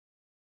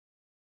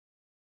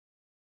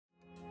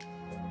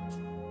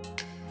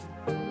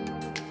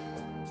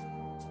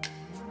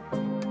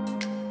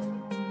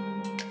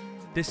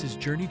This is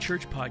Journey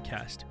Church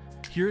Podcast.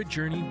 Here at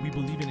Journey, we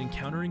believe in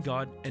encountering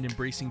God and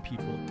embracing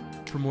people.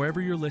 From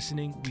wherever you're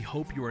listening, we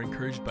hope you are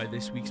encouraged by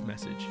this week's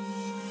message.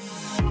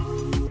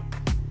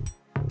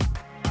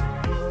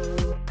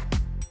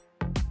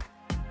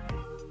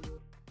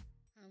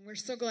 We're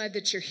so glad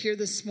that you're here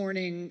this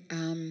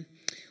morning.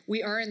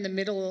 We are in the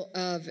middle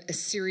of a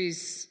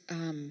series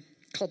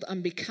called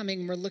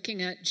Unbecoming. We're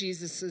looking at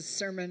Jesus'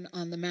 Sermon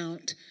on the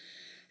Mount.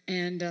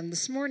 And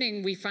this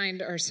morning we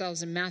find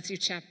ourselves in Matthew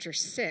chapter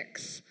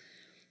 6.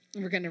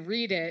 We're going to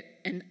read it.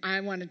 And I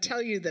want to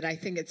tell you that I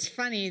think it's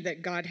funny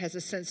that God has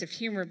a sense of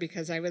humor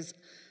because I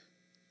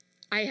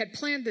had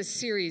planned this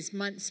series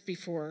months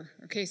before.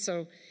 Okay,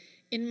 so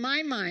in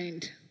my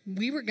mind,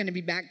 we were going to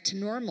be back to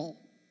normal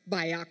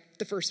by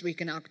the first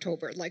week in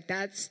October. Like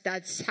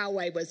that's how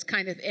I was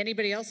kind of,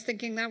 anybody else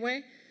thinking that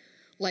way?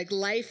 Like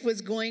life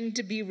was going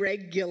to be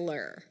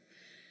regular.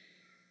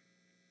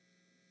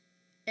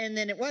 And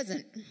then it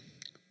wasn't.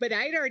 But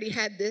I'd already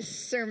had this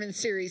sermon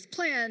series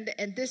planned,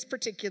 and this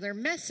particular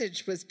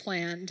message was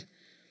planned.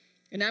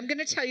 And I'm going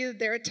to tell you that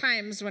there are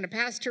times when a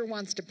pastor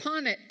wants to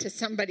pawn it to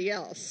somebody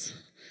else.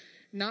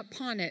 Not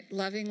pawn it,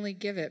 lovingly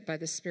give it by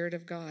the Spirit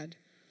of God.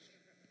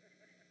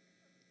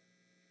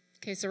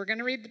 Okay, so we're going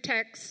to read the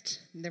text,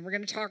 and then we're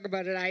going to talk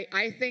about it.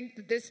 I think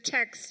that this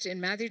text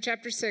in Matthew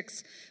chapter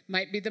 6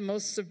 might be the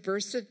most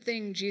subversive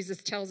thing Jesus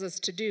tells us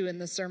to do in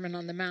the Sermon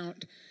on the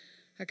Mount.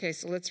 Okay,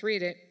 so let's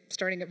read it,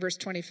 starting at verse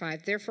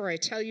 25. Therefore, I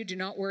tell you, do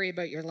not worry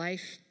about your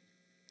life,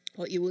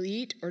 what you will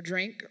eat or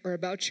drink, or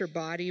about your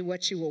body,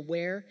 what you will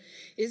wear.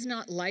 Is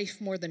not life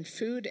more than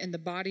food, and the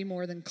body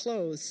more than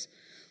clothes?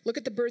 Look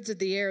at the birds of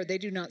the air. They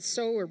do not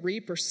sow or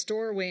reap or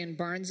store away in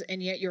barns,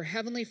 and yet your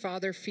heavenly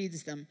Father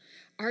feeds them.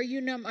 Are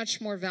you not much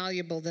more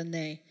valuable than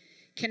they?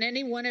 Can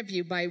any one of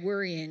you, by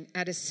worrying,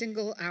 add a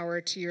single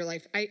hour to your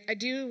life? I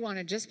do want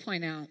to just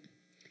point out,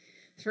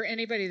 for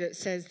anybody that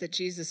says that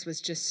Jesus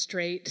was just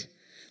straight,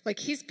 like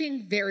he's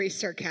being very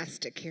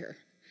sarcastic here.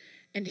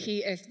 And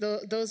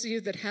those of you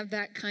that have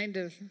that kind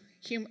of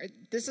humor,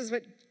 this is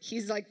what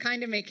he's like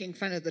kind of making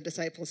fun of the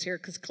disciples here,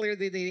 because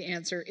clearly the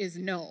answer is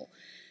no.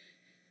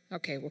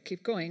 Okay, we'll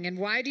keep going. And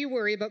why do you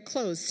worry about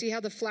clothes? See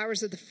how the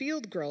flowers of the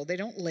field grow. They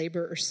don't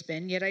labor or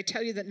spin. Yet I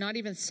tell you that not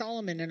even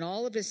Solomon in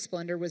all of his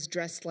splendor was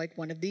dressed like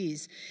one of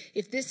these.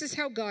 If this is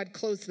how God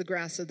clothes the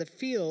grass of the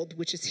field,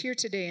 which is here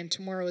today and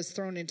tomorrow is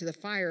thrown into the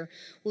fire,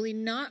 will he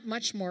not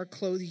much more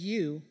clothe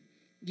you,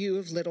 you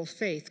of little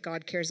faith?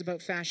 God cares about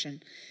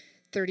fashion.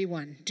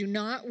 31. Do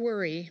not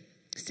worry,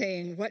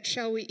 saying, what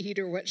shall we eat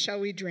or what shall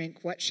we drink?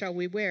 What shall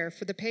we wear?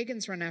 For the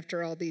pagans run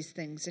after all these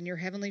things, and your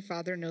heavenly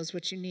Father knows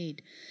what you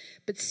need.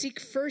 But seek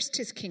first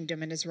his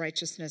kingdom and his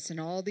righteousness, and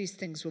all these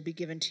things will be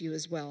given to you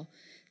as well.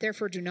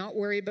 Therefore, do not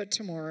worry about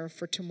tomorrow,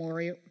 for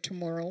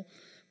tomorrow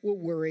will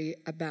worry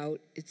about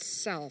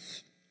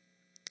itself.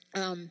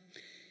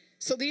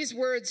 So these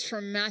words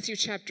from Matthew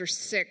chapter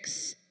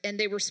 6, and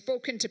they were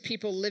spoken to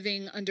people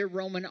living under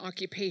Roman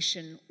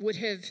occupation, would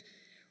have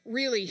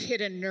really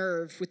hit a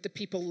nerve with the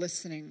people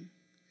listening.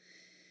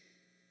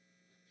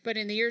 But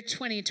in the year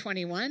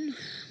 2021,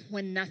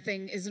 when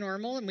nothing is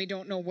normal and we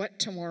don't know what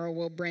tomorrow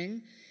will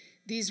bring,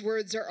 these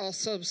words are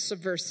also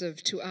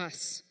subversive to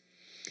us.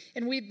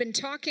 And we've been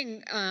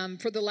talking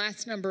for the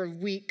last number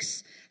of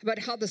weeks about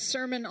how the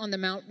Sermon on the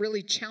Mount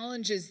really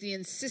challenges the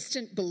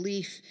insistent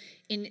belief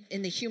in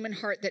the human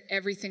heart that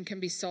everything can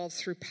be solved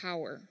through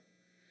power.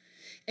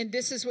 And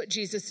this is what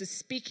Jesus is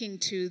speaking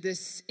to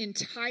this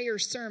entire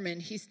sermon.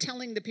 He's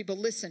telling the people,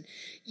 listen,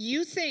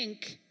 you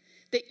think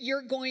that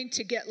you're going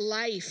to get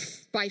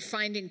life by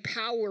finding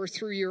power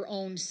through your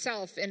own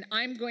self, and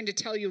I'm going to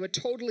tell you a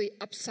totally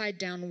upside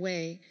down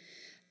way.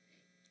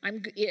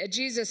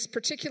 Jesus,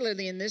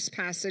 particularly in this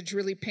passage,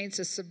 really paints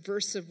a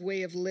subversive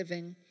way of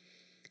living,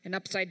 an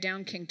upside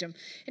down kingdom.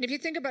 And if you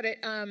think about it,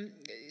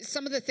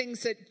 some of the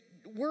things that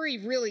worry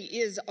really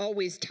is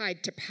always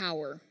tied to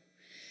power.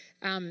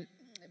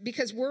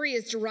 Because worry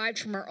is derived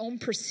from our own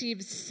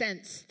perceived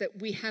sense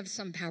that we have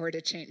some power to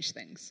change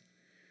things,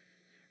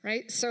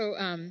 right? So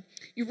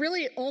you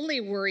really only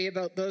worry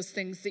about those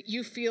things that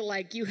you feel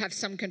like you have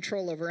some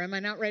control over. Am I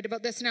not right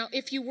about this? Now,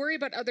 if you worry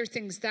about other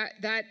things,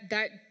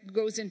 that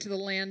goes into the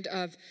land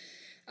of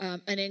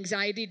an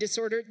anxiety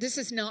disorder. This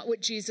is not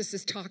what Jesus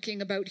is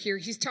talking about here.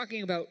 He's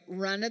talking about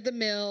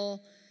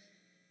run-of-the-mill,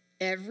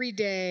 every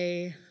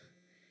day,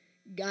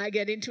 I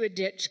get into a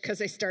ditch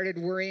because I started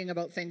worrying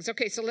about things.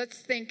 Okay, so let's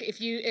think if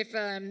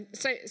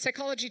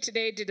Psychology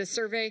Today did a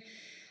survey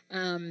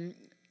a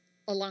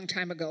long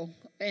time ago,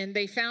 and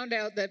they found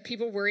out that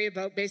people worry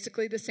about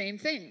basically the same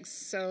things.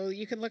 So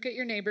you can look at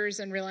your neighbors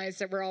and realize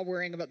that we're all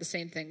worrying about the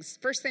same things.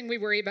 First thing we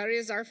worry about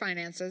is our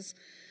finances.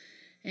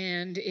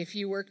 And if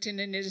you worked in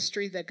an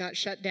industry that got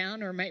shut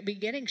down or might be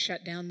getting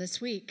shut down this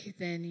week,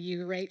 then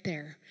you're right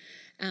there.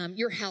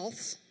 Your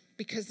health,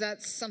 because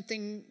that's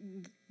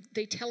something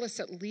they tell us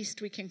at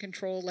least we can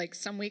control. Like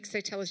some weeks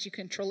they tell us you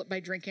control it by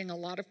drinking a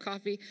lot of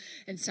coffee,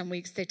 and some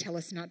weeks they tell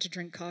us not to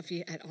drink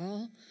coffee at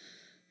all,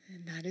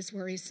 and that is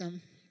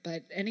worrisome.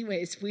 But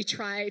anyways, we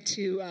try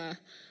to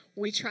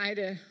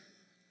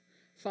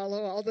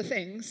follow all the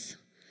things.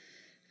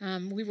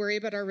 We worry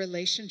about our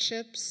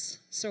relationships,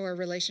 so our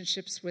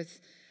relationships with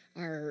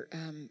our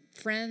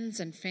friends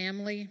and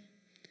family.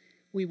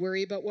 We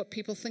worry about what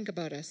people think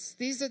about us.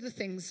 These are the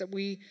things that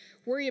we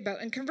worry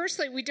about. And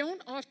conversely, we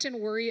don't often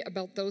worry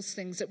about those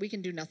things that we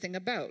can do nothing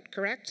about,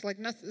 correct? Like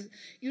nothing,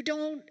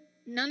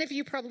 none of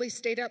you probably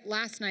stayed up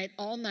last night,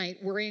 all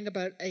night, worrying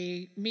about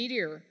a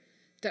meteor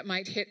that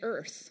might hit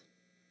Earth.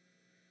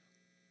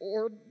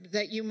 Or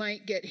that you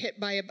might get hit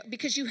by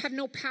because you have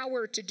no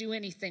power to do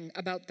anything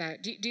about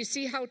that. Do you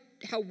see how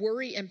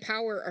worry and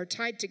power are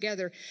tied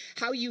together?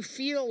 How you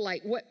feel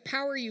like, what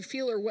power you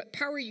feel or what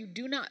power you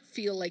do not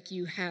feel like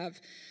you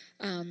have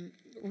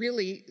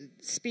really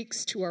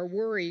speaks to our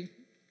worry.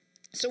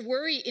 So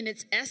worry in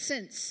its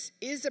essence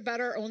is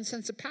about our own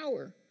sense of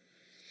power.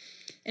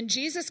 And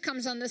Jesus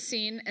comes on the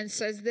scene and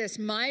says this,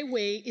 my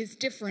way is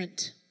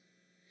different.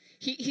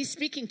 He's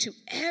speaking to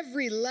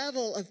every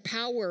level of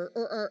power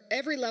or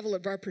every level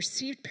of our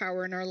perceived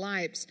power in our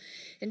lives.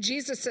 And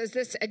Jesus says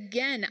this,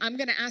 again, I'm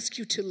going to ask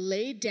you to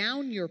lay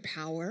down your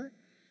power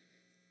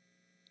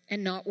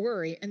and not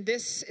worry. And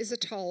this is a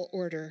tall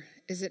order,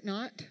 is it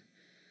not?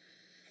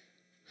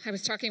 I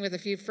was talking with a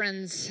few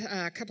friends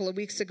a couple of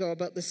weeks ago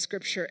about this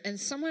scripture, and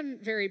someone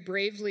very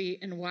bravely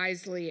and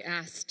wisely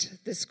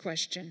asked this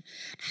question,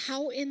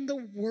 how in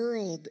the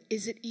world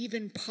is it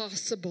even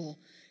possible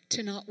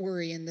to not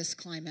worry in this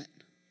climate?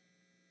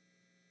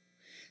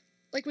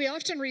 Like, we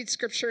often read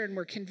scripture and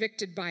we're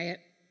convicted by it,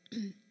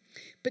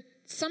 but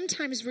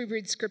sometimes we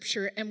read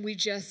scripture and we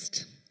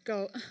just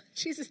go,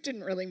 Jesus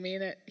didn't really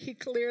mean it. He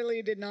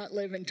clearly did not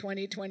live in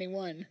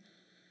 2021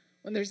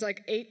 when there's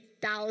like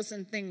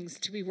 8,000 things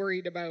to be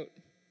worried about.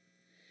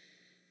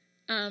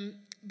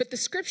 But the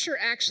scripture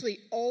actually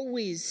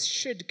always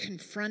should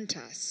confront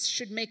us,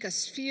 should make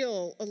us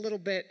feel a little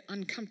bit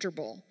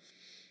uncomfortable.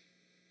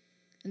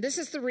 And this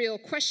is the real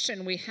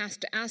question we have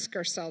to ask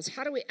ourselves.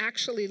 How do we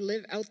actually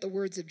live out the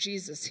words of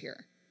Jesus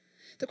here?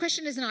 The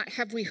question is not,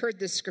 have we heard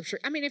this scripture?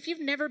 I mean, if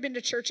you've never been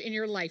to church in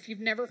your life, you've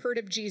never heard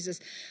of Jesus,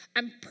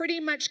 I'm pretty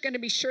much going to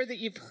be sure that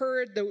you've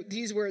heard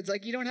these words.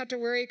 Like, you don't have to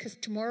worry because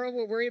tomorrow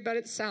will worry about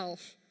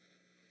itself.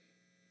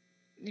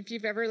 If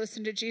you've ever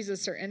listened to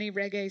Jesus or any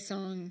reggae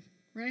song,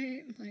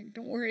 right? Like,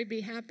 don't worry,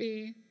 be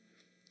happy.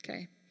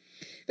 Okay.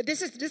 But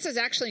this is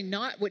actually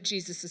not what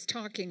Jesus is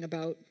talking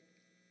about.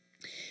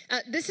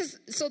 This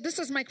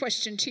is my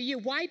question to you.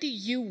 Why do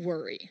you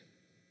worry?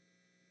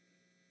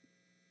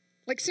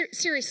 Like,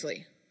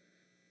 seriously,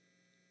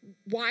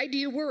 why do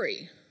you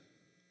worry?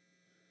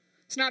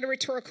 It's not a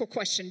rhetorical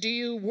question. Do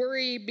you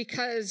worry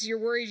because you're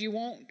worried you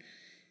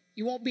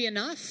won't be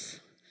enough?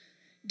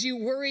 Do you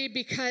worry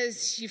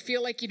because you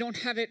feel like you don't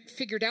have it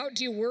figured out?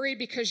 Do you worry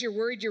because you're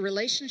worried your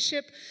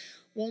relationship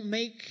won't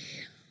make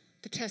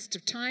the test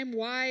of time?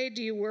 Why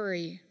do you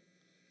worry?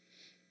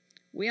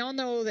 We all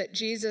know that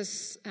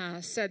Jesus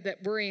said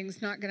that worrying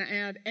is not going to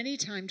add any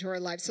time to our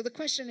lives. So the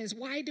question is,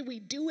 why do we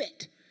do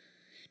it?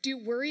 Do you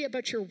worry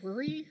about your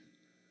worry?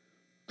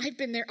 I've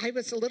been there. I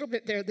was a little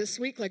bit there this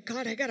week. Like,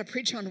 God, I got to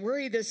preach on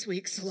worry this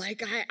week. So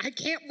like, I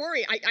can't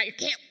worry. I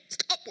can't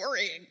stop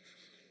worrying.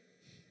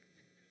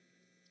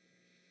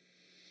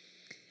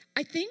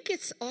 I think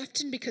it's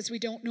often because we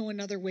don't know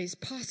another ways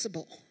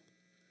possible.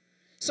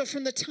 So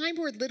from the time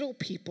we're little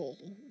people,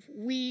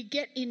 we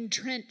get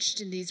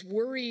entrenched in these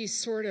worry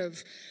sort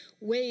of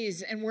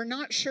ways, and we're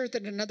not sure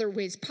that another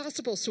way is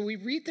possible. So we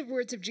read the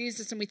words of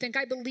Jesus and we think,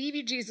 I believe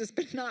you, Jesus,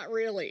 but not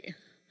really.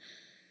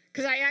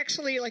 Because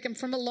I'm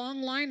from a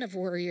long line of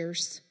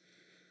warriors.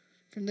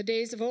 From the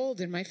days of old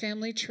in my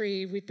family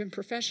tree, we've been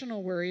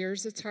professional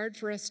warriors. It's hard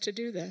for us to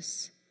do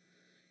this.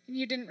 And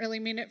you didn't really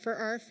mean it for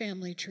our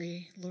family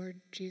tree, Lord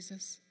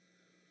Jesus.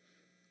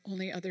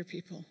 Only other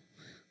people.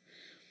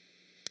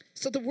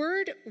 So the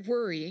word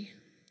worry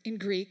in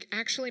Greek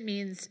actually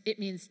means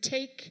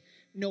take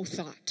no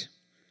thought.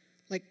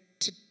 Like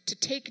to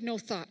take no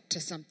thought to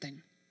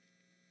something.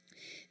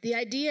 The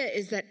idea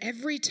is that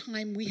every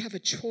time we have a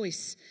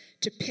choice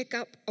to pick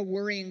up a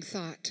worrying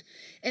thought.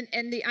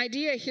 And the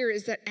idea here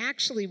is that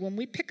actually when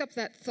we pick up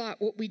that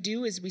thought, what we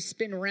do is we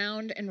spin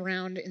round and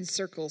round in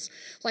circles.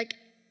 Like,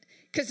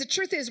 because the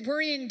truth is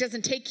worrying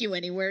doesn't take you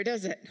anywhere,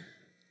 does it?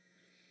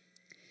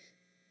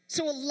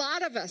 So a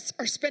lot of us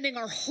are spending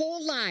our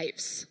whole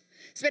lives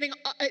do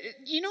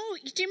you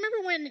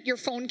remember when your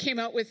phone came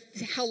out with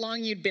how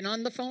long you'd been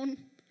on the phone?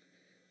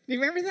 Do you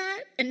remember that?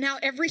 And now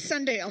every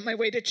Sunday on my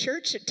way to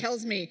church, it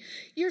tells me,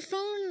 your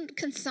phone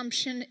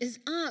consumption is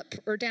up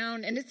or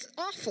down, and it's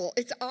awful.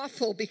 It's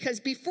awful because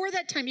before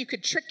that time, you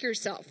could trick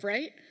yourself,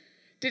 right?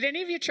 Did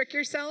any of you trick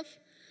yourself?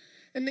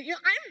 And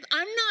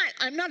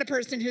I'm not a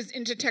person who's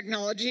into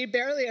technology,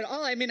 barely at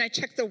all. I mean, I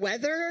check the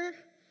weather,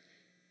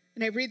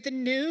 and I read the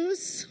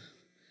news.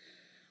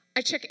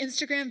 I check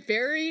Instagram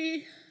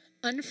very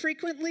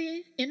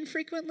infrequently.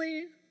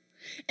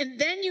 And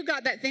then you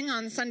got that thing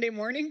on Sunday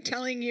morning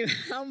telling you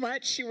how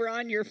much you were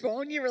on your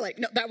phone. You were like,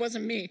 no, that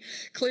wasn't me.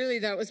 Clearly,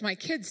 that was my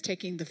kids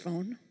taking the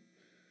phone.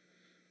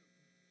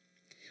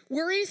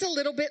 Worry's a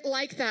little bit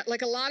like that.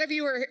 Like a lot of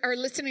you are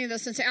listening to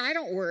this and say, I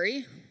don't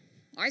worry.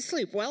 I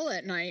sleep well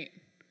at night,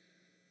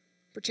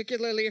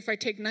 particularly if I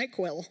take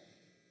NyQuil.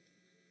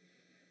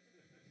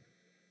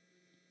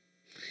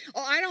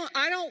 Oh,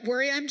 I don't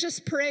worry. I'm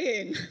just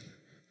praying.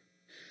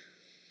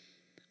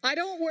 I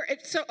don't worry.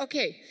 So,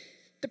 okay.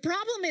 The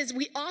problem is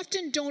we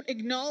often don't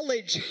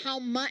acknowledge how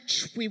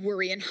much we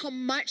worry and how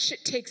much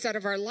it takes out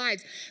of our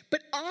lives.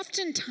 But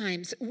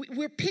oftentimes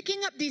we're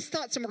picking up these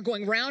thoughts and we're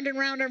going round and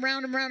round and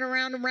round and round and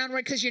round and round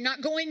because you're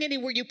not going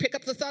anywhere. You pick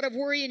up the thought of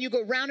worry and you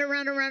go round and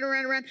round and round and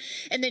round and round.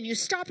 And then you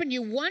stop and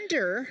you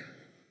wonder,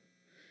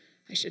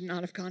 I should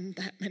not have gone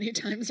that many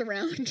times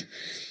around.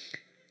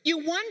 You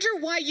wonder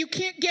why you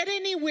can't get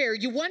anywhere.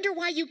 You wonder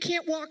why you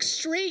can't walk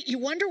straight. You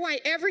wonder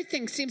why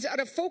everything seems out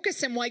of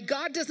focus and why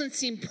God doesn't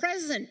seem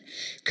present.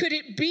 Could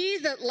it be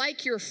that,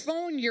 like your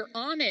phone, you're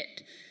on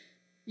it,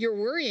 you're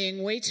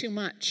worrying way too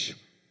much?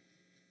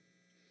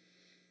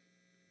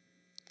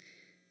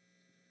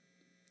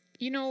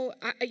 You know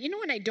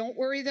when I don't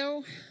worry,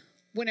 though?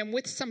 When I'm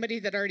with somebody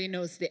that already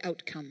knows the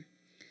outcome.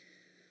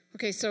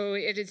 Okay, so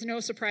it is no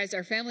surprise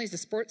our family is a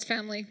sports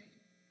family,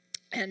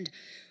 and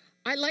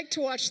I like to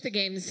watch the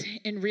games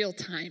in real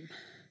time,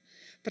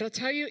 but I'll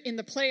tell you, in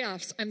the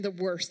playoffs, I'm the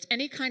worst.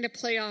 Any kind of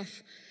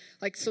playoff,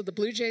 like, so the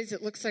Blue Jays,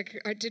 it looks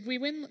like, did we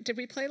win? Did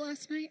we play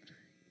last night?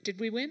 Did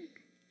we win?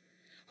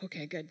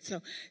 Okay, good. So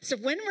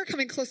when we're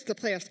coming close to the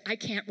playoffs, I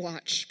can't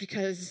watch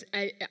because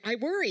I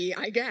worry,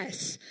 I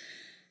guess.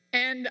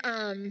 And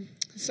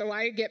so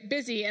I get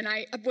busy, and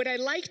what I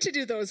like to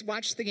do, though, is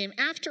watch the game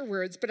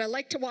afterwards, but I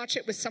like to watch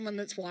it with someone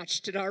that's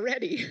watched it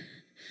already.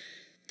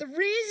 The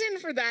reason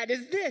for that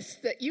is this,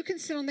 that you can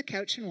sit on the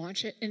couch and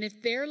watch it, and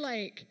if they're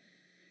like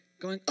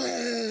going,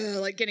 ugh,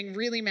 like getting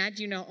really mad,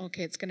 you know,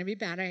 okay, it's going to be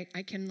bad.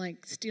 I can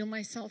like steel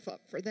myself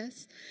up for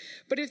this.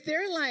 But if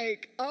they're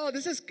like, oh,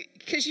 this is,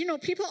 because, you know,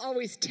 people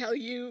always tell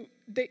you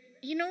that,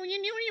 you know when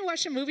you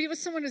watch a movie with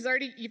someone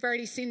you've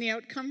already seen the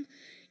outcome,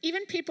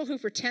 even people who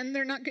pretend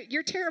they're not good,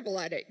 you're terrible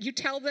at it. You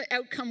tell the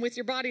outcome with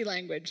your body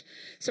language.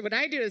 So what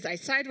I do is I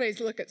sideways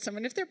look at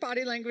someone. If their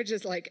body language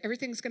is like,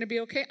 everything's going to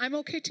be okay, I'm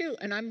okay too.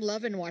 And I'm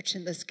loving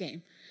watching this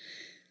game.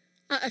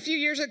 A few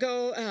years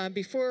ago,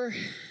 before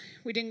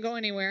we didn't go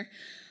anywhere,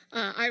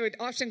 I would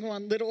often go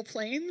on little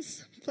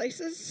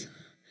places.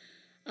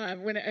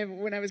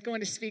 When I was going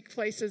to speak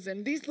places.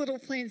 And these little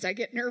planes I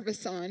get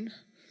nervous on.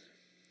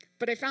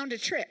 But I found a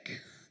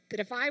trick. That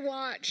if I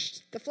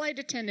watched the flight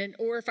attendant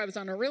or if I was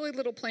on a really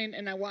little plane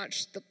and I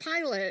watched the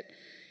pilot,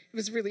 it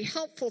was really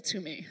helpful to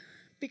me.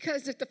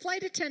 Because if the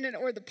flight attendant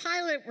or the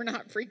pilot were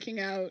not freaking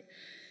out,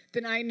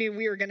 then I knew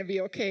we were going to be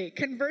okay.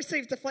 Conversely,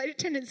 if the flight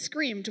attendant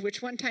screamed, which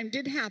one time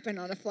did happen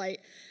on a flight,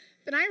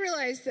 then I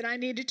realized that I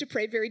needed to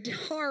pray very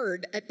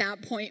hard at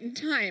that point in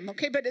time.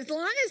 Okay, but as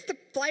long as the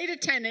flight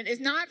attendant is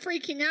not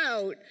freaking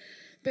out,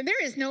 then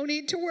there is no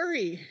need to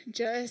worry.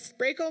 Just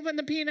break open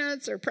the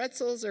peanuts or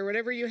pretzels or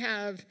whatever you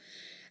have.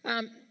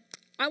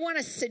 I want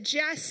to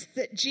suggest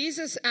that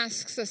Jesus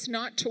asks us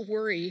not to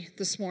worry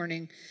this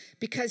morning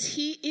because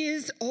he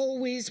is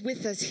always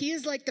with us. He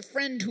is like the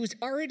friend who's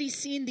already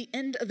seen the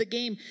end of the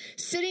game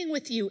sitting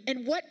with you.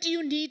 And what do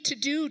you need to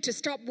do to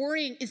stop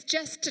worrying is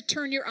just to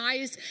turn your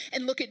eyes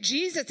and look at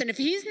Jesus. And if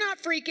he's not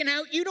freaking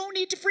out, you don't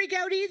need to freak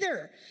out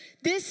either.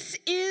 This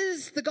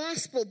is the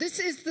gospel. This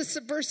is the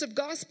subversive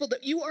gospel,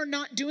 that you are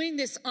not doing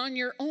this on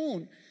your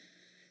own.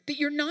 That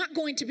you're not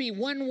going to be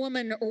one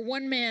woman or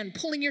one man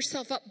pulling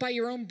yourself up by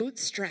your own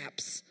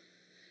bootstraps.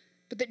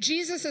 But that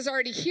Jesus is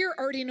already here,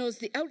 already knows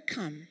the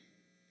outcome.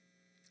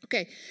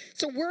 Okay,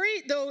 so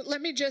worry, though,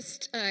 let me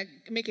just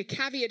make a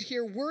caveat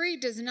here. Worry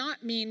does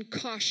not mean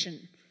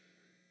caution.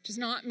 Does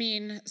not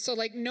mean, so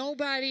like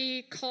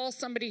nobody call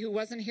somebody who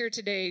wasn't here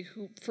today,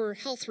 who for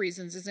health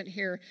reasons isn't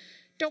here.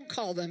 Don't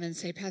call them and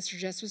say, Pastor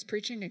Jess was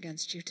preaching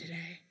against you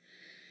today.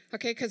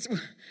 Okay, because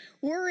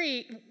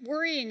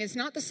worrying is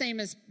not the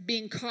same as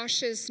being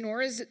cautious,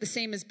 nor is it the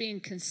same as being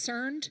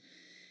concerned.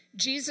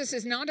 Jesus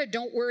is not a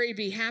don't worry,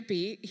 be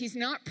happy. He's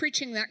not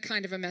preaching that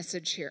kind of a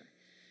message here.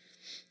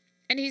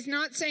 And he's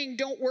not saying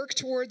don't work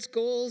towards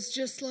goals,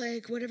 just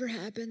like whatever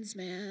happens,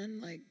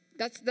 man. Like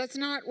that's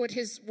not what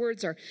his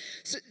words are.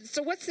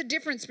 So what's the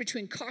difference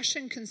between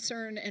caution,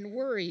 concern, and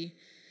worry?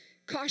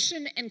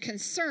 Caution and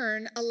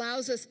concern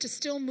allows us to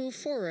still move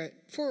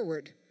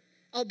forward,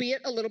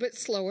 albeit a little bit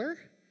slower.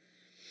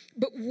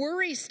 But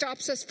worry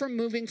stops us from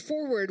moving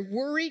forward.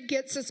 Worry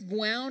gets us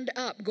wound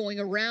up, going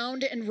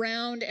around and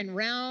round and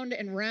round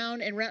and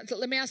round and round. So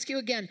let me ask you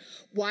again,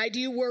 why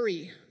do you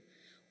worry?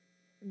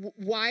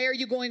 Why are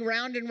you going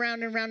round and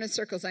round and round in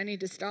circles? I need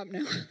to stop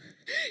now.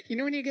 You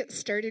know when you get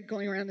started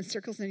going around in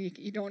circles and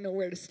you don't know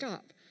where to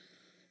stop?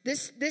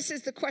 This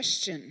is the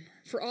question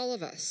for all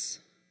of us.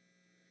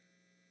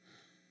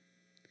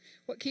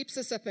 What keeps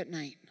us up at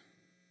night?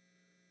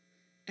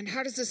 And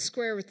how does this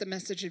square with the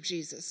message of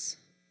Jesus?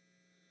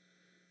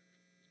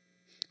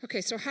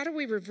 Okay, so how do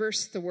we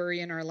reverse the worry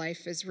in our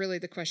life is really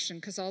the question,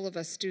 because all of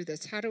us do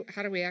this. How do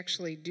we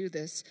actually do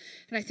this?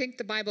 And I think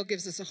the Bible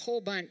gives us a whole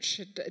bunch.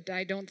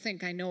 I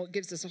know it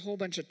gives us a whole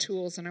bunch of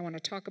tools, and I want to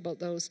talk about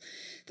those.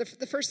 The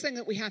first thing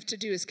that we have to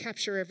do is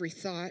capture every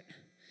thought.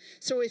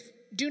 So if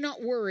do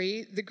not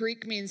worry, the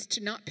Greek means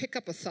to not pick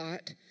up a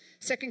thought.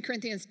 2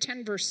 Corinthians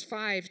 10 verse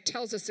 5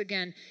 tells us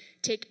again,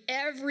 take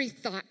every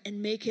thought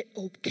and make it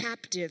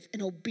captive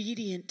and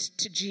obedient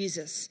to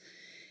Jesus.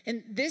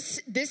 And this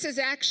is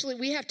actually,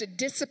 we have to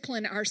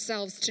discipline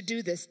ourselves to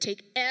do this.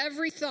 Take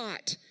every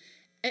thought.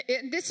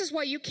 And this is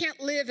why you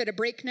can't live at a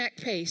breakneck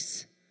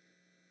pace.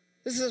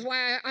 This is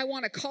why I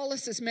want to call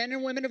us as men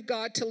and women of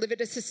God to live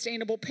at a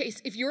sustainable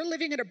pace. If you're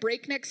living at a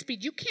breakneck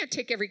speed, you can't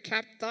take every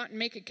thought and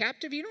make it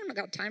captive. You don't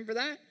got time for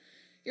that.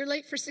 You're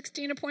late for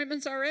 16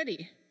 appointments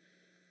already.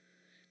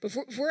 But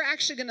if we're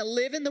actually going to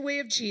live in the way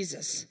of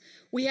Jesus,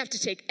 we have to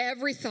take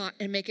every thought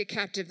and make it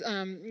captive.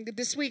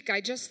 This week, I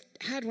just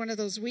had one of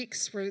those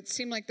weeks where it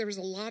seemed like there was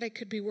a lot I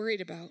could be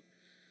worried about.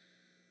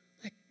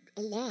 Like,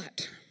 a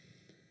lot.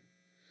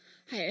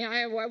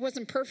 I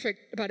wasn't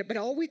perfect about it, but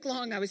all week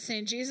long I was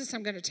saying, Jesus,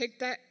 I'm going to take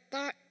that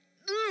thought,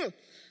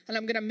 and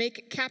I'm going to make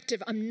it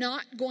captive. I'm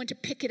not going to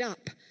pick it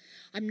up.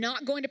 I'm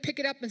not going to pick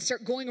it up and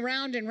start going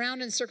round and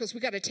round in circles.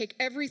 We got to take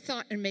every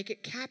thought and make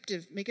it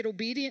captive, make it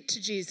obedient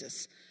to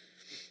Jesus.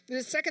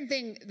 The second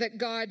thing that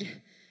God,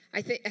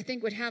 I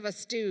think would have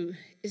us do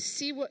is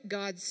see what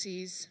God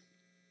sees.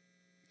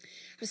 I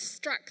was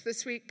struck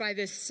this week by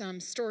this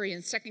story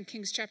in 2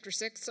 Kings chapter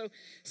 6. So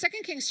 2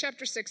 Kings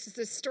chapter 6 is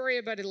this story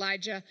about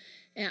Elisha,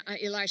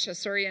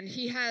 and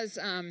he has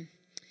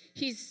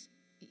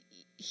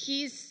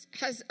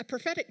has a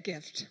prophetic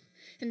gift.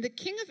 And the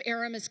king of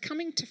Aram is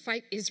coming to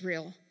fight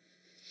Israel.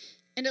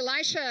 And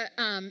Elisha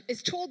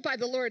is told by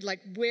the Lord, like,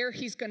 where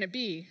he's going to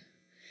be.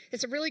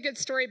 It's a really good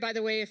story, by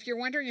the way. If you're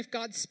wondering if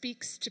God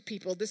speaks to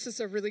people, this is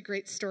a really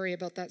great story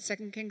about that,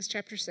 2 Kings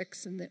chapter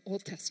 6 in the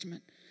Old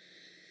Testament.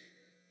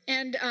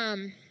 And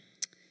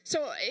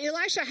so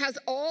Elisha has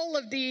all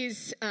of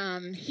these,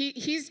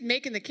 he's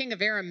making the king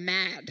of Aram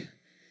mad.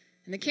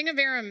 And the king of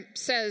Aram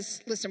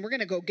says, listen, we're going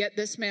to go get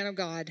this man of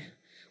God.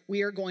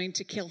 We are going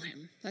to kill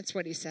him. That's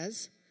what he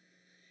says.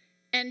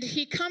 And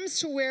he comes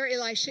to where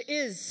Elisha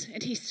is,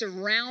 and he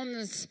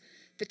surrounds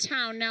the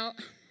town. Now,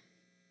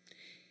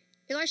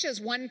 Elisha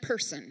is one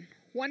person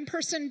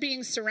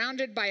being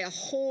surrounded by a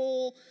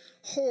whole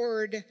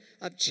horde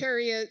of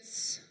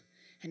chariots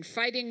and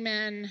fighting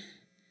men.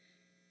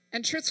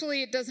 And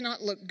truthfully, it does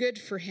not look good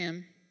for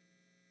him.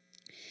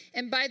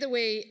 And by the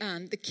way,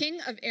 the king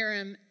of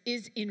Aram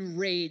is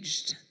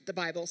enraged, the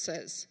Bible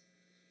says.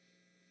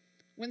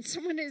 When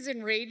someone is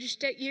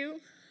enraged at you,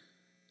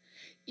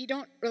 you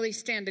don't really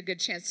stand a good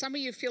chance. Some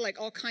of you feel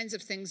like all kinds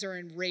of things are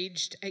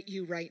enraged at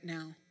you right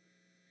now.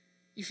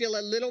 You feel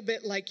a little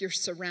bit like you're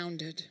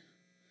surrounded.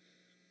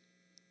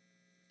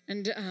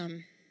 And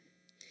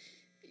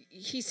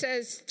he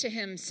says to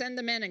him, send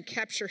the men and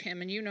capture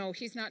him. And you know,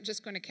 he's not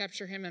just going to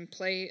capture him and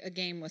play a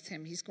game with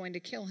him. He's going to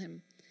kill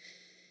him.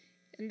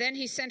 And then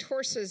he sent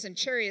horses and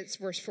chariots,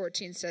 verse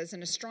 14 says,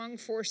 and a strong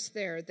force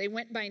there. They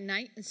went by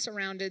night and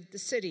surrounded the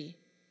city.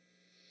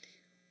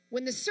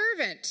 When the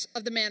servant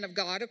of the man of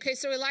God, okay,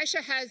 so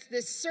Elisha has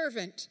this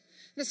servant.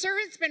 The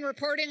servant's been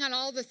reporting on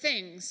all the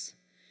things.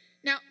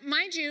 Now,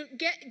 mind you,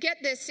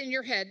 get this in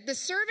your head. The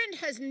servant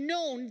has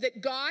known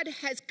that God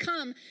has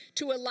come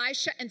to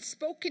Elisha and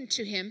spoken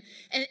to him,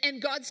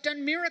 and God's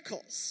done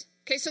miracles.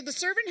 Okay, so the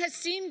servant has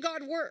seen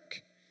God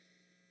work.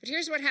 But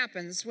here's what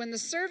happens. When the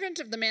servant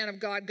of the man of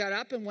God got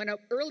up and went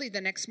out early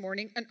the next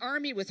morning, an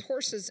army with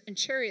horses and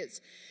chariots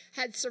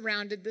had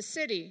surrounded the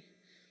city.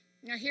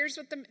 Now, here's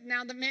what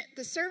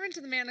the servant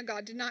of the man of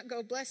God did not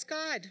go, bless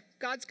God.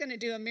 God's going to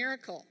do a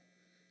miracle.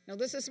 No,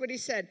 this is what he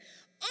said.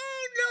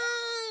 Oh,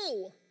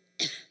 no!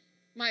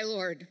 My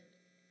Lord,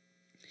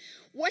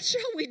 what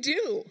shall we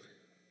do?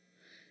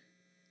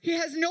 He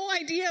has no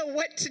idea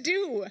what to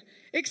do,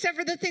 except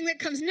for the thing that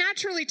comes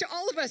naturally to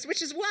all of us,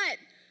 which is what?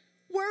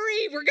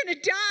 Worry, we're going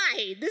to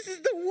die. This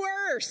is the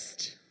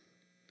worst.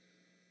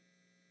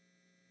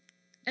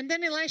 And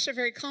then Elisha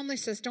very calmly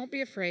says, don't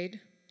be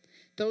afraid.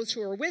 Those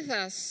who are with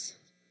us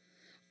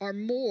are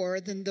more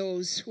than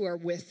those who are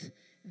with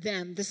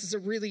them. This is a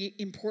really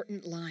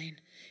important line.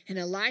 And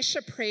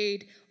Elisha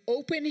prayed,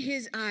 open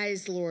his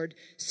eyes, Lord,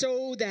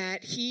 so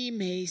that he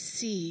may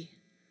see.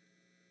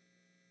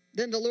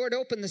 Then the Lord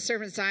opened the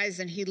servant's eyes,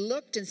 and he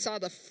looked and saw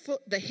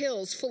the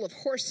hills full of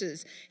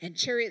horses and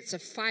chariots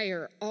of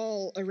fire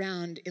all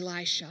around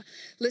Elisha.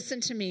 Listen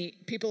to me,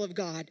 people of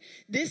God.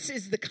 This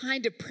is the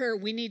kind of prayer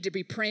we need to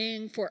be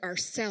praying for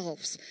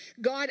ourselves.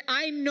 God,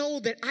 I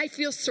know that I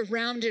feel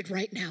surrounded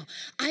right now.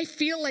 I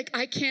feel like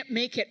I can't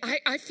make it.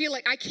 I feel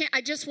like I can't. I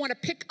just want to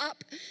pick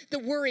up the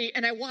worry,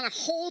 and I want to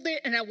hold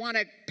it, and I want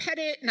to pet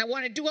it, and I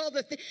want to do all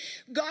the things.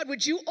 God,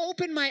 would you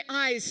open my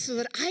eyes so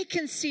that I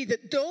can see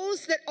that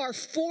those that are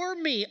for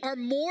me are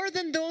more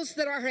than those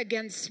that are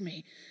against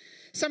me.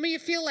 Some of you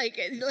feel like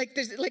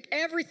there's like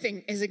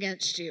everything is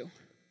against you.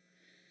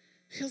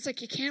 Feels like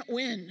you can't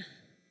win.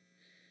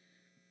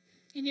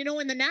 And you know,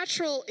 in the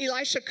natural,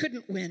 Elisha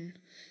couldn't win.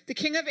 The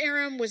king of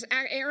Aram was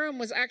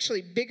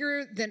actually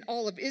bigger than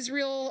all of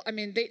Israel. I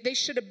mean, they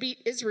should have beat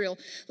Israel,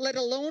 let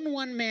alone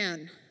one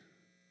man.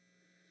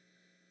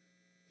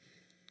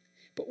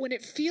 But when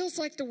it feels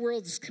like the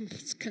world is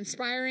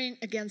conspiring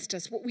against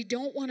us, what we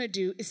don't want to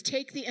do is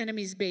take the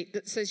enemy's bait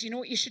that says, you know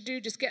what you should do?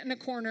 Just get in a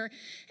corner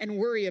and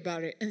worry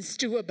about it and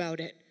stew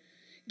about it.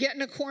 Get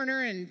in a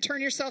corner and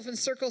turn yourself in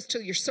circles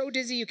till you're so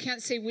dizzy you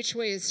can't say which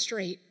way is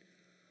straight.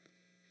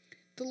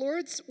 The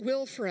Lord's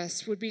will for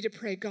us would be to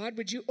pray, God,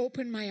 would you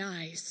open my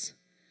eyes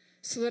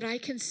so that I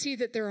can see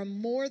that there are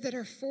more that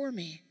are for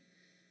me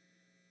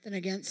than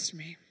against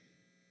me.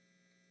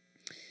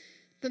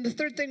 Then the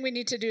third thing we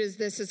need to do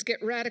is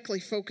get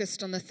radically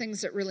focused on the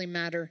things that really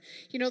matter.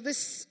 You know,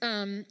 this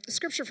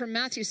scripture from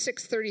Matthew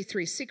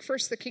 6:33, seek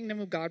first the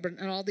kingdom of God,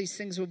 and all these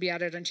things will be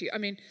added unto you. I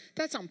mean,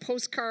 that's on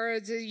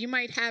postcards. You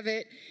might have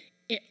it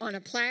on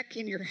a plaque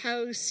in your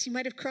house. You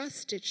might have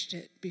cross-stitched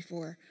it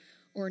before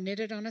or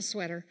knitted on a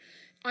sweater.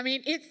 I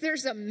mean,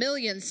 there's a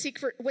million.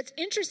 What's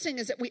interesting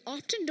is that we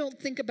often don't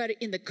think about it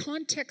in the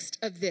context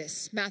of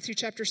this, Matthew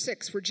chapter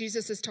 6, where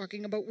Jesus is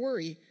talking about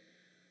worry.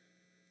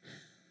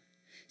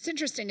 It's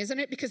interesting, isn't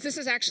it? Because this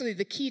is actually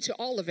the key to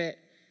all of it.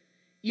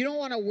 You don't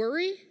want to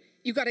worry?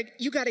 You got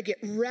to get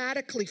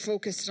radically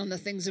focused on the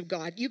things of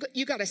God.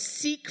 You got to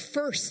seek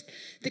first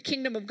the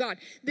kingdom of God.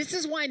 This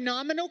is why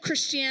nominal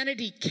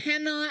Christianity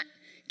cannot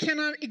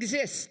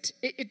exist.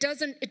 It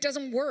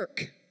doesn't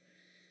work.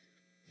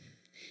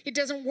 It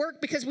doesn't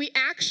work because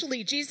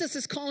Jesus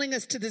is calling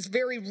us to this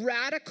very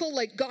radical,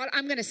 like, God,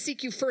 I'm going to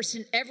seek you first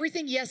in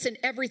everything. Yes, in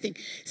everything.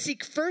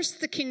 Seek first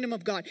the kingdom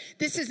of God.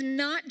 This is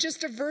not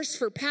just a verse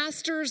for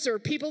pastors or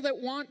people that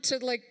want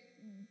to, like,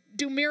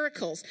 do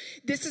miracles.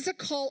 This is a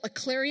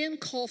clarion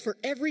call for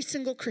every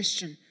single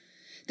Christian,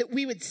 that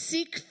we would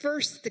seek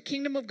first the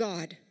kingdom of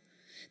God,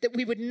 that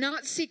we would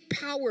not seek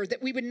power,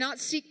 that we would not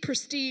seek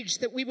prestige,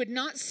 that we would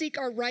not seek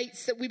our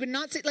rights, that we would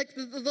not seek, like,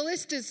 the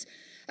list is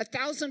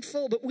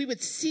 1,000-fold, but we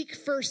would seek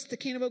first the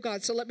kingdom of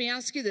God. So let me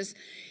ask you this.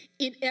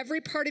 In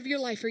every part of your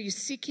life, are you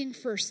seeking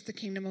first the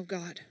kingdom of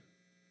God?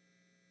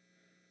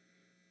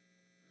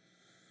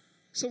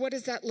 So what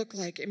does that look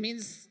like?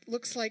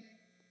 Looks like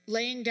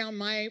laying down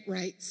my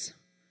rights,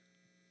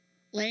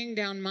 laying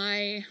down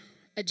my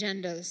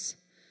agendas.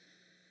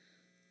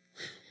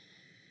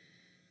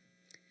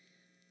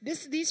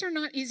 These are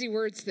not easy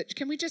words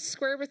can we just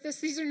square with this?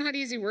 These are not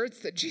easy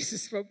words that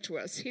Jesus spoke to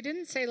us. He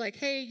didn't say, like,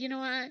 hey, you know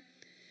what?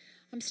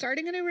 I'm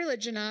starting a new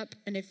religion up,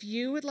 and if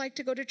you would like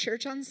to go to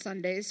church on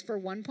Sundays for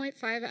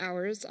 1.5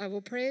 hours, I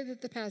will pray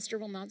that the pastor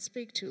will not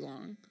speak too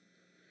long.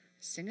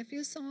 Sing a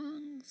few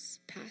songs,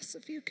 pass a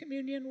few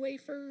communion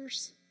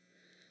wafers.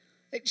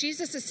 Like,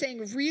 Jesus is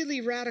saying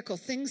really radical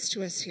things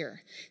to us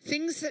here.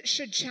 Things that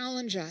should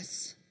challenge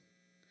us.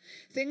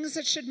 Things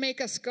that should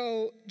make us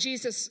go,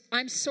 Jesus,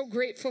 I'm so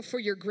grateful for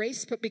your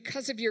grace, but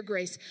because of your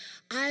grace,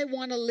 I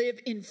want to live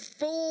in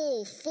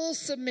full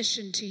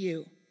submission to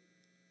you.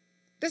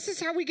 This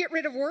is how we get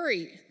rid of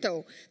worry,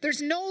 though.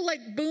 There's no,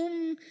 like,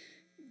 boom,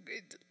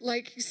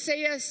 like,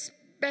 say a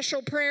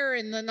special prayer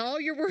and then all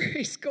your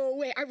worries go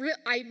away.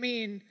 I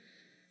mean,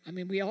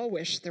 we all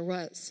wish there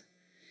was.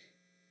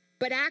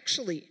 But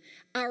actually,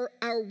 our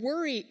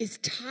worry is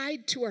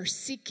tied to our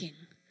seeking.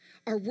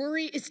 Our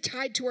worry is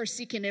tied to our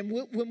seeking. And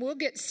when we'll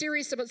get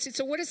serious about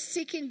so what does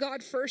seeking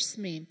God first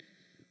mean?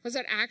 What does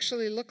that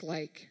actually look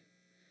like?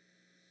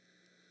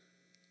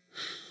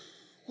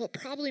 Well, it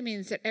probably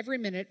means that every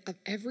minute of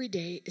every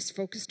day is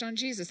focused on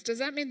Jesus. Does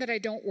that mean that I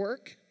don't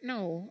work?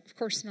 No, of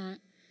course not.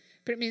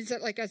 But it means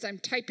that, like, as I'm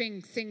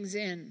typing things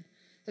in,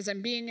 as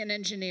I'm being an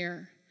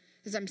engineer,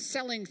 as I'm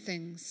selling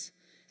things,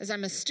 as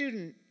I'm a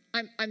student,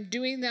 I'm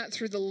doing that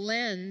through the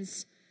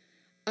lens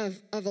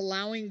of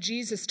allowing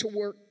Jesus to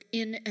work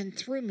in and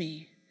through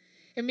me.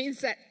 It means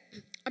that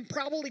I'm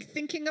probably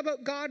thinking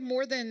about God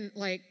more than,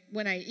 like,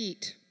 when I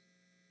eat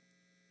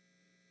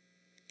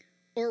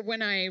or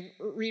when I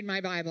read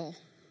my Bible.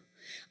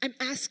 I'm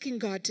asking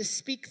God to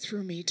speak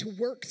through me, to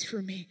work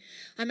through me.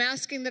 I'm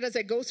asking that as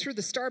I go through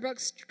the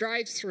Starbucks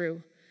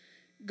drive-through,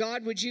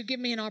 God, would you give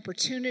me an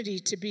opportunity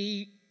to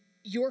be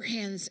your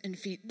hands and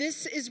feet?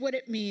 This is what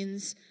it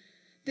means.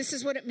 This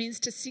is what it means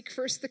to seek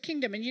first the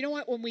kingdom. And you know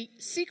what? When we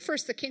seek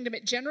first the kingdom,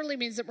 it generally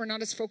means that we're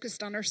not as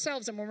focused on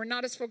ourselves. And when we're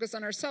not as focused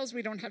on ourselves,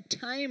 we don't have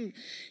time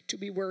to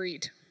be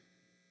worried.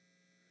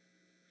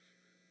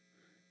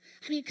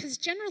 I mean, because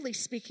generally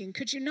speaking,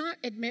 could you not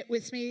admit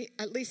with me,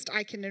 at least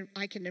I can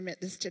admit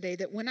this today,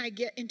 that when I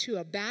get into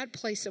a bad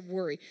place of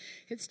worry,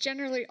 it's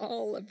generally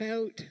all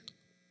about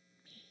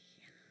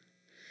me.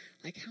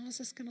 Like, how is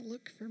this going to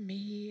look for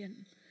me?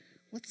 And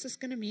what's this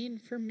going to mean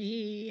for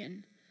me?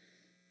 And,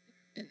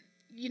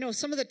 you know,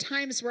 some of the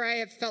times where I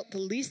have felt the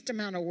least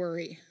amount of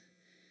worry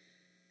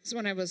is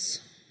when I was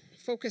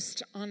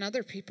focused on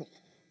other people.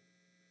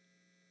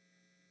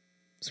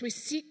 So we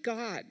seek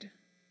God.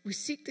 We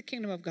seek the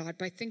kingdom of God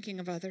by thinking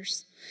of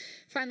others.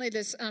 Finally,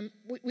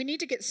 we need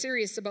to get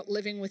serious about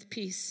living with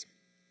peace.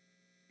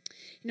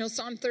 You know,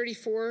 Psalm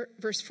 34,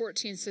 verse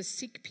 14 says,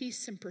 seek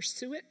peace and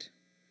pursue it.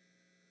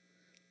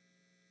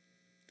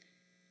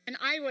 And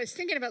I was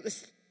thinking about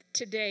this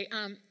today.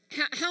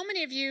 How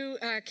many of you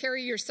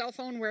carry your cell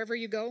phone wherever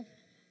you go?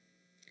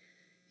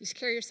 You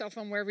carry your cell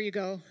phone wherever you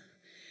go.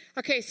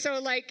 Okay, so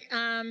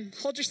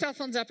hold your cell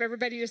phones up.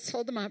 Everybody just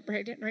hold them up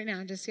right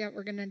now.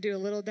 We're going to do a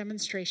little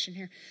demonstration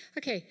here.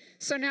 Okay,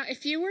 so now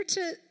if you were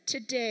to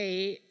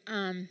today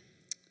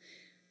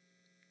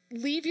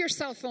leave your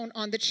cell phone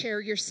on the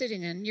chair you're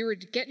sitting in, you were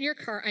to get in your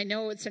car. I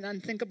know it's an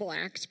unthinkable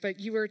act, but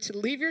you were to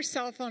leave your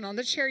cell phone on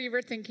the chair you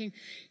were thinking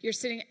you're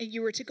sitting,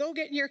 you were to go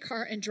get in your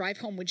car and drive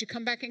home. Would you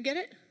come back and get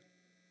it?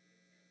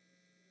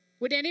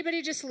 Would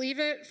anybody just leave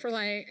it for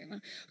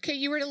okay,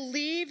 you were to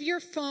leave your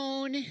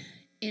phone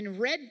in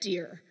Red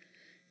Deer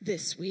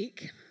this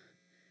week.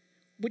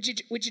 Would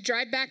you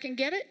drive back and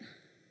get it?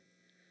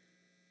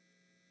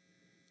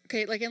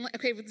 Okay,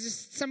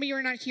 just some of you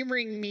are not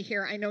humoring me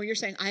here. I know you're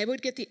saying, I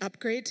would get the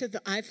upgrade to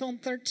the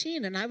iPhone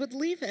 13 and I would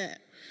leave it.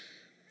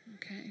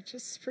 Okay,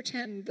 just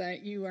pretend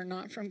that you are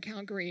not from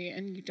Calgary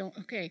and you don't,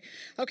 okay,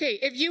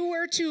 if you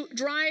were to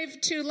drive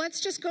to, let's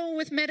just go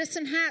with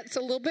Medicine Hat. It's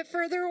a little beth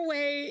further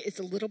away. It's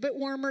a little bit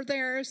warmer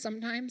there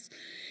sometimes.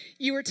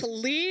 You were to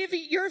leave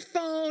your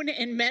phone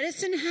in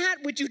Medicine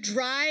Hat. Would you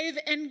drive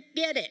and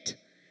get it?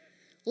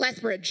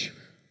 Lethbridge.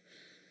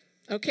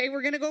 Okay,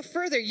 we're going to go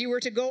further. You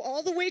were to go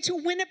all the way to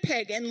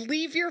Winnipeg and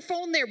leave your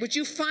phone there. Would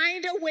you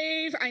find a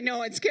way? I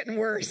know it's getting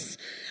worse.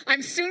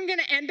 I'm soon going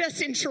to end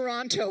us in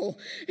Toronto,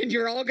 and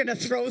you're all going to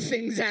throw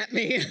things at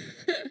me.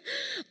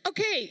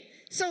 Okay,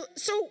 so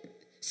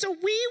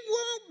we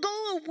won't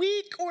go a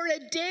week or a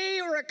day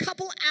or a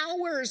couple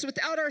hours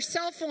without our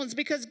cell phones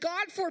because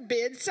God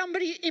forbid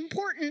somebody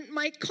important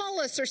might call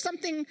us or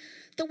something,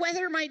 the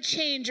weather might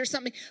change or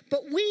something.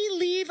 But we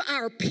leave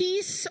our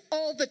peace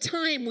all the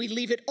time. We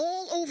leave it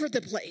all over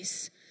the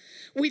place.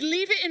 We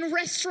leave it in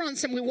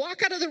restaurants and we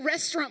walk out of the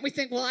restaurant. We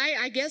think, well,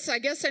 I guess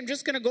I'm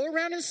just going to go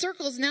around in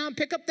circles now and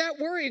pick up that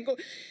worry and go.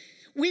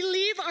 We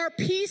leave our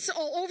peace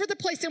all over the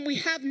place, and we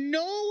have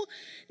no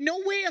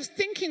way of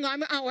thinking. I'm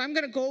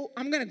going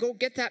to go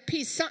get that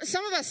peace.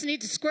 Some of us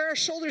need to square our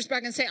shoulders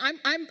back and say,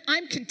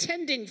 I'm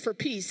contending for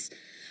peace.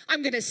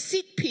 I'm going to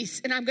seek peace,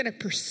 and I'm going to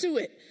pursue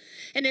it.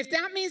 And if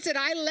that means that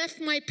I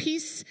left my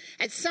peace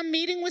at some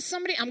meeting with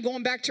somebody, I'm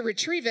going back to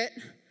retrieve it.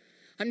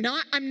 I'm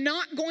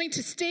not going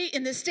to stay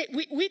in this state.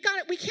 We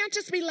can't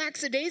just be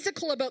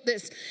lackadaisical about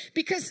this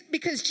because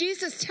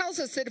Jesus tells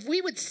us that if we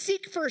would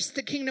seek first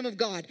the kingdom of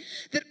God,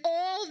 that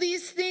all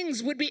these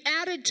things would be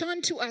added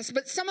unto us.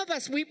 But some of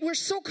us, we're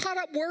so caught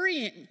up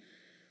worrying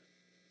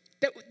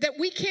that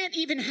we can't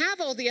even have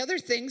all the other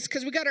things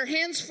because we got our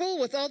hands full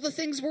with all the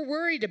things we're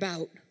worried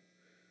about.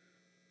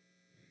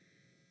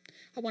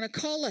 I want to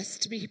call us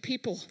to be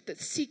people that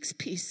seeks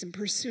peace and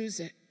pursues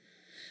it.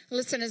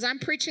 Listen, as I'm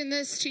preaching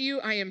this to you,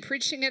 I am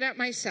preaching it at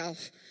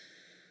myself.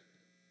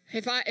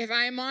 If I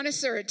am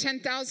honest, there are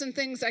 10,000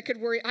 things I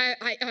could worry.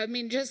 I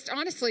mean, just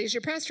honestly, as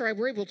your pastor, I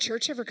worry, will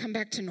church ever come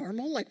back to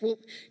normal?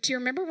 Do you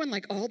remember when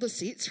all the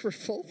seats were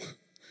full?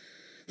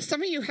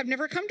 Some of you have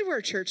never come to our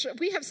church.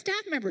 We have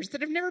staff members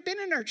that have never been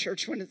in our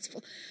church when it's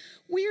full.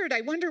 Weird. I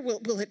wonder,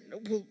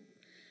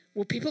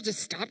 will people just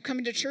stop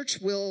coming to church?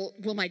 Will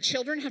my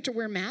children have to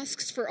wear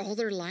masks for all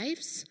their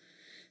lives?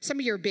 Some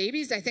of your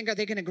babies, I think, are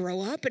they going to grow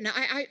up? And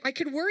I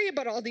could worry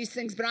about all these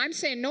things, but I'm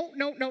saying, no.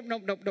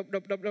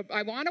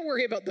 I want to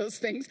worry about those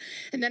things.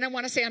 And then I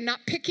want to say, I'm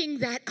not picking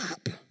that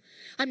up.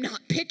 I'm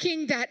not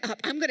picking that up.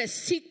 I'm going to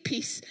seek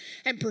peace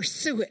and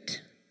pursue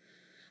it.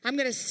 I'm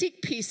going to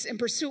seek peace and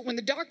pursue it. When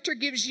the doctor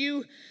gives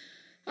you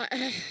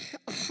a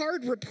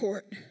hard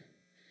report,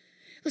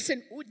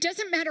 listen, it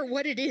doesn't matter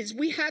what it is.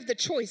 We have the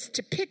choice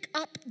to pick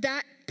up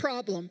that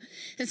problem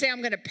and say, I'm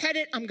going to pet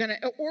it.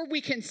 Or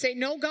we can say,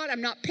 no, God, I'm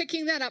not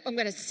picking that up. I'm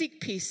going to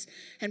seek peace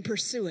and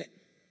pursue it.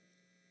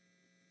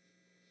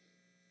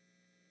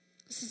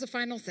 This is the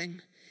final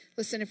thing.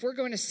 Listen, if we're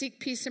going to seek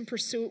peace and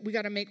pursue it, we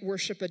got to make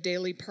worship a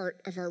daily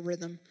part of our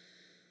rhythm.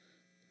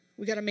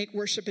 We got to make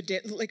worship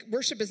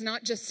worship is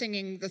not just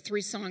singing the 3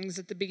 songs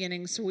at the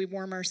beginning so we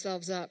warm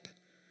ourselves up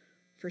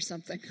for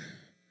something.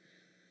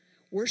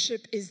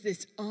 Worship is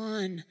this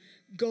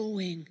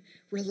ongoing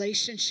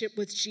relationship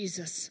with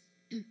Jesus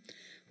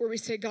where we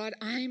say, God,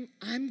 I'm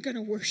going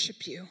to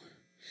worship you.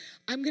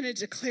 I'm going to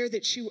declare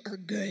that you are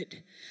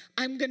good.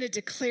 I'm going to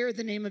declare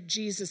the name of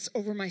Jesus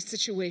over my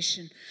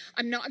situation.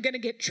 I'm not going to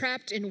get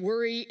trapped in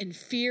worry and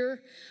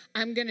fear.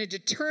 I'm going to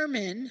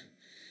determine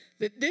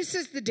that this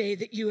is the day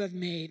that you have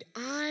made.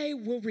 I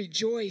will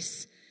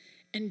rejoice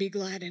and be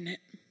glad in it.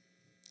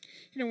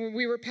 You know, when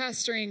we were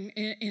pastoring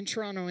in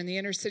Toronto in the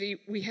inner city,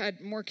 we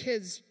had more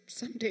kids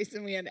some days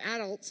than we had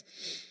adults.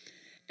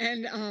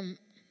 And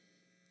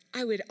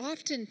I would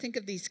often think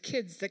of these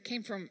kids that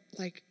came from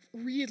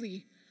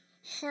really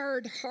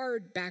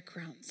hard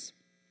backgrounds.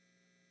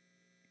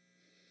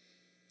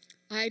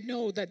 I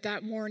know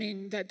that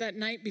morning, that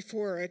night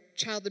before, a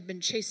child had been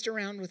chased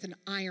around with an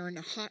iron,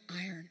 a hot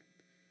iron,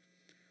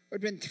 or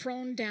had been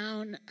thrown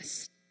down a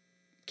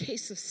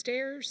case of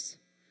stairs,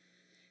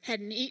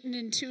 hadn't eaten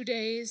in 2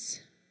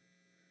 days.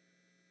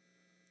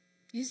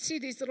 You'd see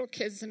these little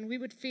kids, and we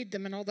would feed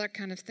them and all that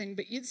kind of thing,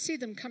 but you'd see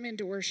them come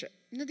into worship.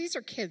 Now, these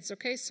are kids,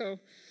 okay? So,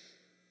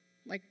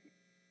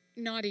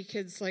 naughty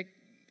kids like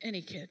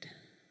any kid.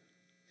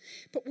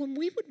 But when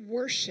we would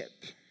worship,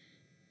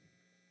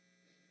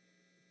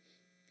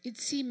 you'd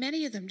see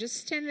many of them just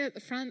standing at the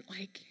front,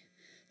 like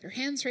their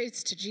hands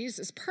raised to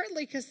Jesus,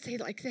 partly because they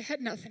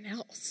had nothing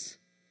else.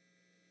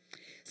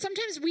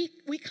 Sometimes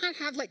we kind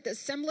of have like the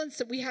semblance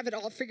that we have it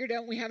all figured out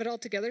and we have it all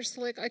together.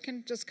 So like I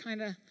can just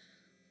kind of,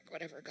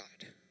 whatever, God.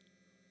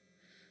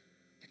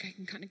 Like I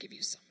can kind of give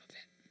you some of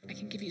it. I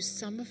can give you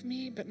some of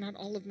me, but not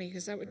all of me,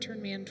 because that would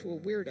turn me into a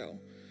weirdo.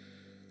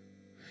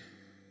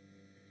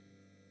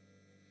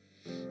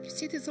 You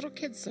see these little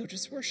kids, though,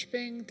 just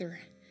worshiping, their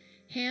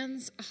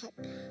hands up.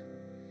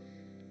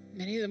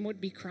 Many of them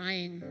would be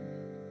crying.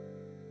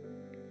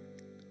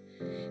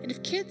 And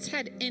if kids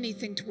had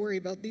anything to worry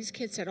about, these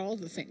kids had all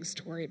the things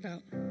to worry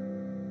about.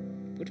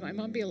 Would my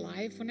mom be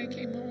alive when I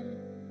came home?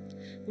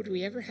 Would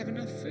we ever have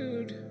enough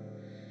food?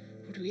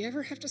 Would we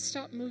ever have to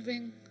stop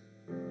moving?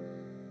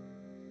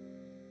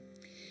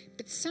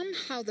 But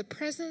somehow the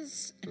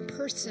presence and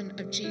person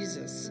of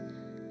Jesus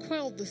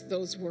quelled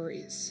those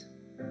worries.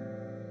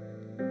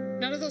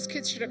 None of those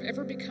kids should have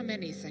ever become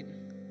anything.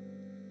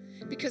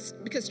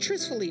 Because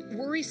truthfully,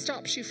 worry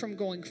stops you from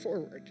going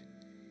forward.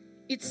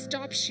 It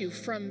stops you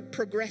from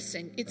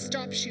progressing. It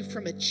stops you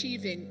from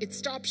achieving. It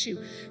stops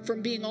you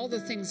from being all the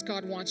things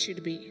God wants you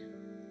to be.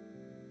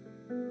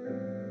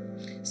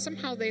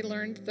 Somehow they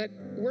learned that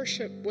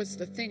worship was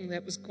the thing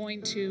that was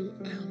going to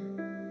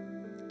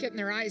getting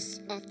their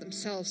eyes off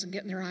themselves and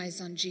getting their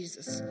eyes on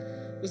Jesus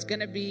was going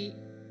to be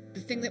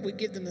the thing that would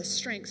give them the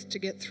strength to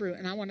get through.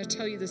 And I want to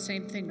tell you the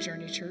same thing,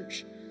 Journey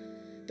Church,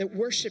 that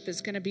worship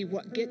is going to be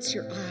what gets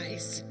your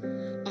eyes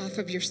off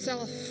of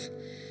yourself.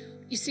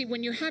 You see,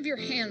 when you have your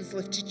hands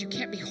lifted, you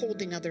can't be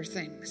holding other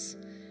things.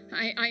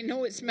 I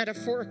know it's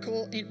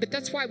metaphorical, but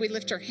that's why we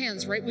lift our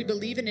hands, right? We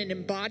believe in an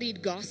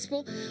embodied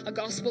gospel, a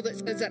gospel that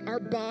says that our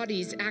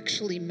bodies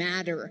actually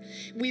matter.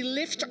 We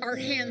lift our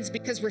hands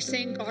because we're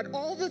saying, God,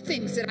 all the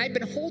things that I've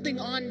been holding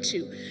on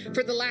to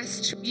for the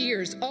last 2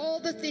 years,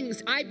 all the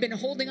things I've been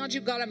holding on to,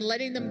 God, I'm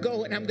letting them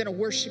go and I'm going to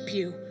worship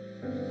you.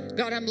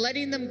 God, I'm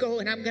letting them go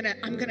and I'm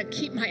gonna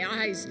keep my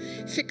eyes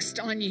fixed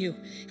on you.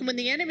 And when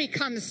the enemy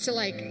comes to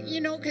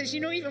because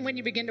even when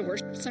you begin to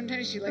worship,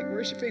 sometimes you like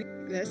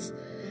worshiping this,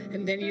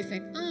 and then you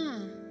think,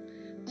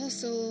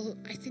 also,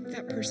 I think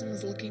that person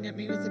was looking at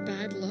me with a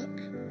bad look.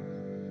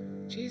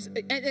 Jeez.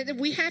 And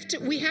we have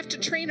to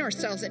train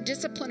ourselves and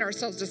discipline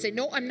ourselves to say,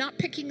 no, I'm not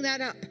picking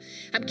that up.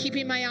 I'm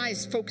keeping my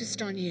eyes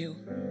focused on you.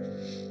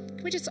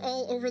 Can we just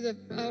all over the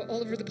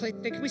place?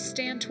 Can we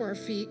stand to our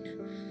feet?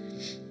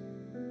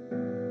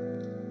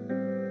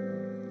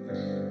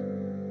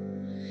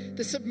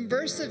 The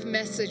subversive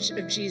message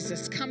of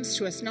Jesus comes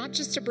to us not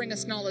just to bring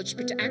us knowledge,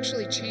 but to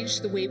actually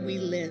change the way we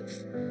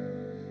live.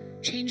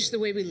 Change the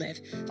way we live.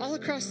 All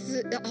across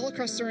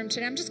the room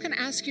today, I'm just going to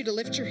ask you to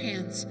lift your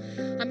hands.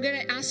 I'm going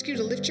to ask you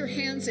to lift your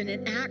hands in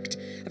an act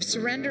of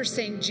surrender,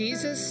 saying,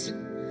 Jesus,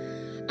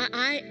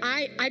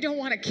 I don't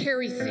want to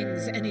carry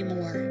things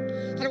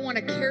anymore. I don't want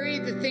to carry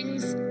the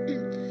things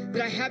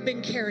that I have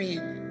been carrying.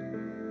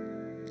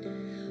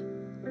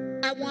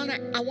 I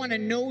want to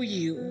know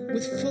you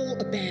with full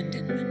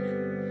abandonment.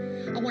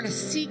 I want to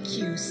seek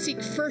you.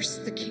 Seek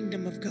first the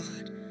kingdom of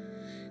God.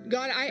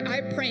 God,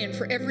 I'm praying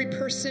for every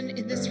person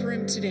in this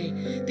room today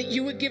that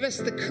you would give us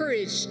the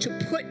courage to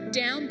put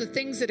down the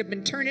things that have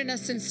been turning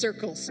us in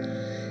circles.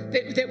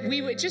 That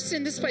we would, just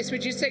in this place,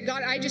 would you say,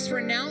 God, I just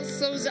renounce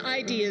those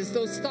ideas,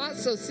 those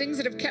thoughts, those things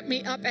that have kept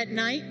me up at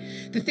night,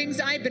 the things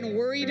I've been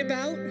worried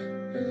about,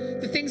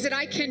 the things that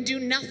I can do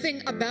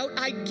nothing about.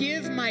 I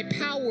give my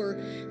power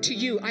to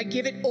you. I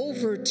give it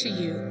over to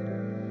you.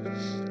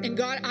 And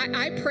God,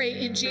 I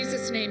pray in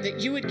Jesus' name that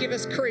you would give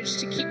us courage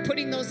to keep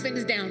putting those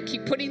things down,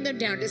 keep putting them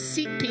down, to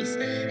seek peace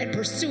and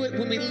pursue it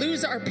when we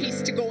lose our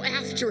peace, to go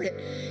after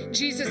it.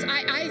 Jesus,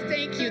 I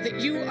thank you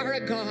that you are a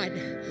God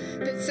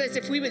that says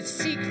if we would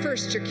seek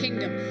first your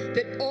kingdom,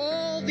 that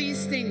all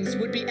these things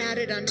would be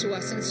added unto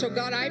us. And so,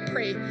 God, I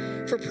pray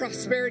for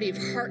prosperity of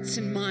hearts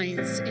and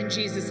minds in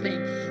Jesus'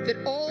 name,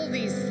 that all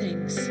these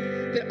things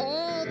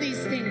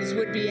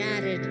would be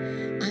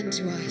added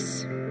unto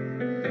us.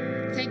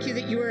 Thank you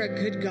that you are a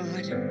good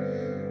God,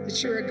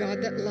 that you are a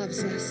God that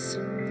loves us.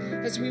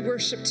 As we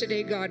worship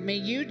today, God, may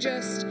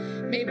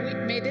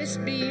this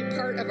be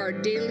part of our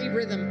daily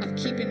rhythm of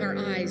keeping our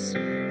eyes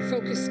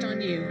focused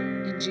on you.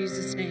 In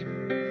Jesus' name.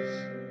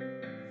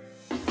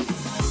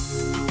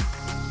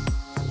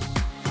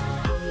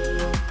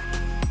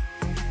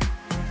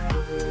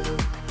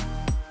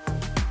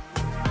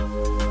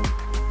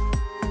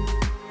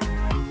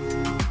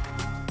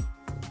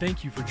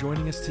 Thank you for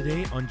joining us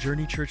today on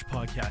Journey Church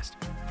Podcast.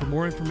 For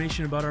more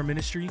information about our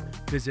ministry,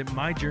 visit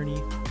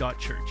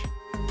myjourney.church.